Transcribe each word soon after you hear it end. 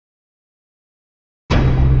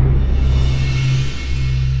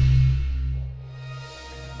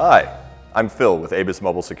Hi, I'm Phil with ABUS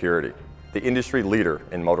Mobile Security, the industry leader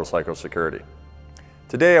in motorcycle security.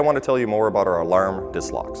 Today I want to tell you more about our alarm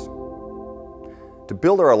disc locks. To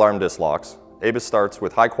build our alarm disc locks, ABUS starts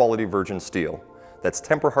with high-quality virgin steel that's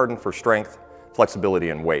temper-hardened for strength, flexibility,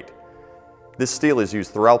 and weight. This steel is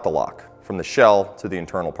used throughout the lock, from the shell to the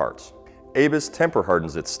internal parts. ABUS temper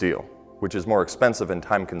hardens its steel, which is more expensive and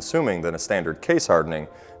time-consuming than a standard case hardening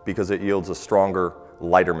because it yields a stronger,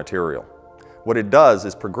 lighter material. What it does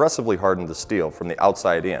is progressively harden the steel from the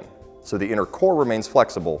outside in, so the inner core remains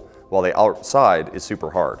flexible while the outside is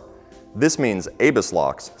super hard. This means ABUS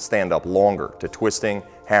locks stand up longer to twisting,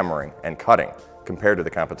 hammering, and cutting compared to the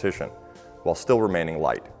competition, while still remaining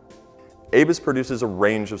light. ABUS produces a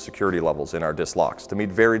range of security levels in our disc locks to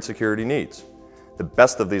meet varied security needs. The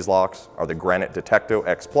best of these locks are the Granite Detecto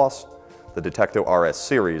X Plus, the Detecto RS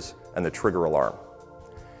series, and the Trigger Alarm.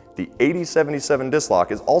 The 8077 disc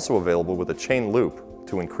lock is also available with a chain loop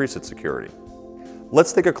to increase its security.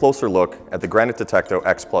 Let's take a closer look at the Granite Detecto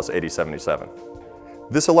X Plus 8077.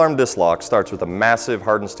 This alarm disc lock starts with a massive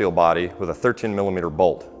hardened steel body with a 13mm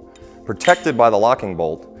bolt. Protected by the locking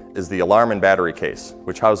bolt is the alarm and battery case,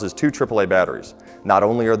 which houses 2 AAA batteries. Not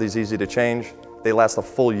only are these easy to change, they last a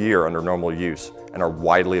full year under normal use and are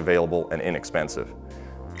widely available and inexpensive.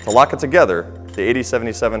 To lock it together, the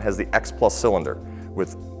 8077 has the X Plus cylinder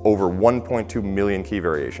with over 1.2 million key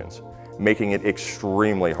variations, making it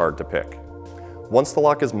extremely hard to pick. Once the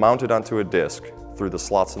lock is mounted onto a disc through the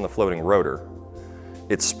slots in the floating rotor,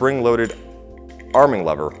 its spring-loaded arming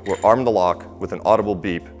lever will arm the lock with an audible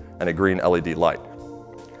beep and a green LED light.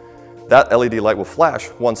 That LED light will flash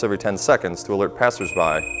once every 10 seconds to alert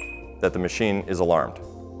passersby that the machine is alarmed.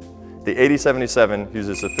 The 8077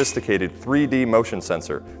 uses a sophisticated 3D motion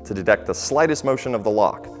sensor to detect the slightest motion of the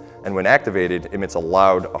lock, and when activated, emits a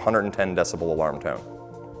loud 110 decibel alarm tone.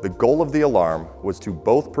 The goal of the alarm was to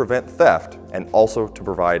both prevent theft and also to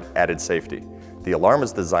provide added safety. The alarm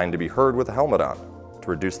is designed to be heard with a helmet on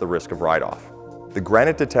to reduce the risk of ride-off. The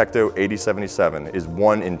Granite Detecto 8077 is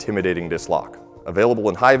one intimidating disc lock, available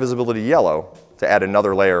in high visibility yellow to add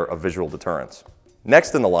another layer of visual deterrence.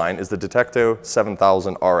 Next in the line is the Detecto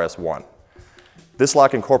 7000 RS1. This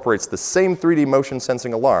lock incorporates the same 3D motion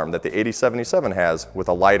sensing alarm that the 8077 has with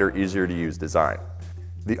a lighter, easier to use design.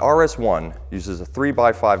 The RS1 uses a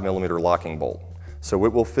 3x5mm locking bolt, so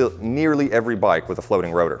it will fit nearly every bike with a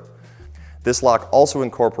floating rotor. This lock also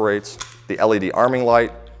incorporates the LED arming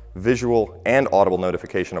light, visual and audible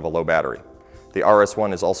notification of a low battery. The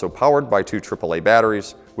RS1 is also powered by 2 AAA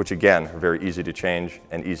batteries, which again are very easy to change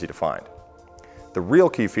and easy to find. The real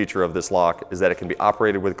key feature of this lock is that it can be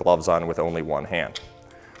operated with gloves on with only one hand.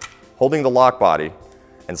 Holding the lock body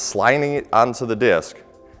and sliding it onto the disc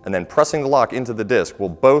and then pressing the lock into the disc will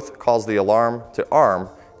both cause the alarm to arm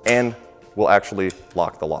and will actually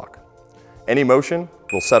lock the lock. Any motion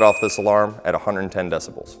will set off this alarm at 110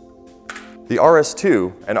 decibels. The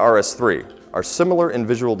RS2 and RS3 are similar in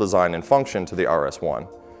visual design and function to the RS1,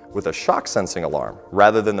 with a shock sensing alarm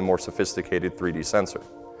rather than the more sophisticated 3D sensor.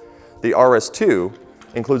 The RS2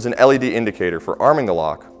 includes an LED indicator for arming the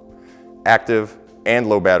lock, active and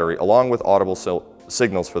low battery, along with audible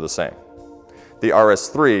signals for the same. The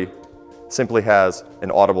RS3 simply has an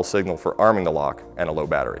audible signal for arming the lock and a low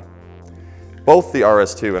battery. Both the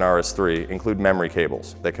RS2 and RS3 include memory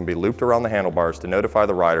cables that can be looped around the handlebars to notify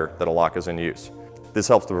the rider that a lock is in use. This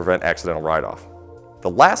helps to prevent accidental ride-off. The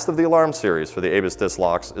last of the alarm series for the ABUS disc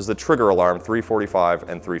locks is the Trigger Alarm 345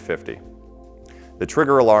 and 350. The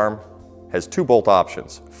Trigger Alarm has 2 bolt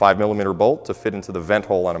options, 5mm bolt to fit into the vent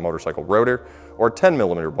hole on a motorcycle rotor, or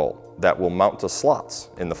 10mm bolt that will mount to slots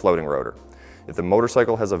in the floating rotor. If the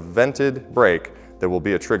motorcycle has a vented brake, there will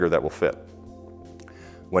be a trigger that will fit.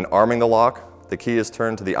 When arming the lock, the key is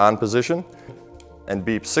turned to the on position and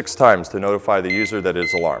beeps 6 times to notify the user that it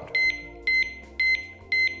is alarmed.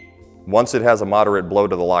 Once it has a moderate blow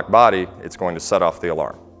to the lock body, it's going to set off the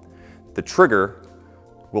alarm. The trigger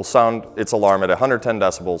will sound its alarm at 110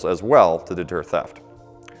 decibels as well to deter theft.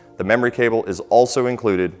 The memory cable is also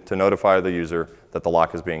included to notify the user that the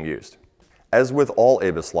lock is being used. As with all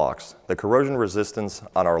ABUS locks, the corrosion resistance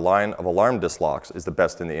on our line of alarm disc locks is the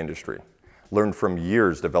best in the industry, learned from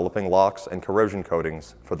years developing locks and corrosion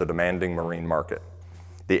coatings for the demanding marine market.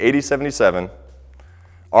 The 8077,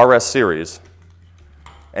 RS series,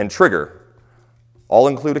 and Trigger all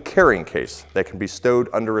include a carrying case that can be stowed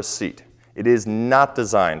under a seat. It is not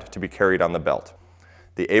designed to be carried on the belt.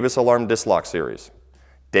 The ABUS Alarm Disc Lock Series,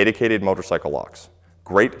 dedicated motorcycle locks,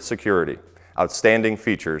 great security, outstanding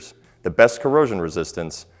features, the best corrosion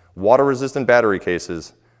resistance, water-resistant battery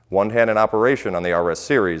cases, one-hand in operation on the RS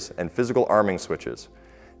series, and physical arming switches.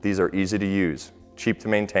 These are easy to use, cheap to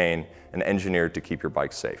maintain, and engineered to keep your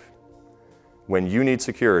bike safe. When you need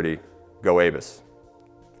security, go ABUS.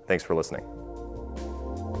 Thanks for listening.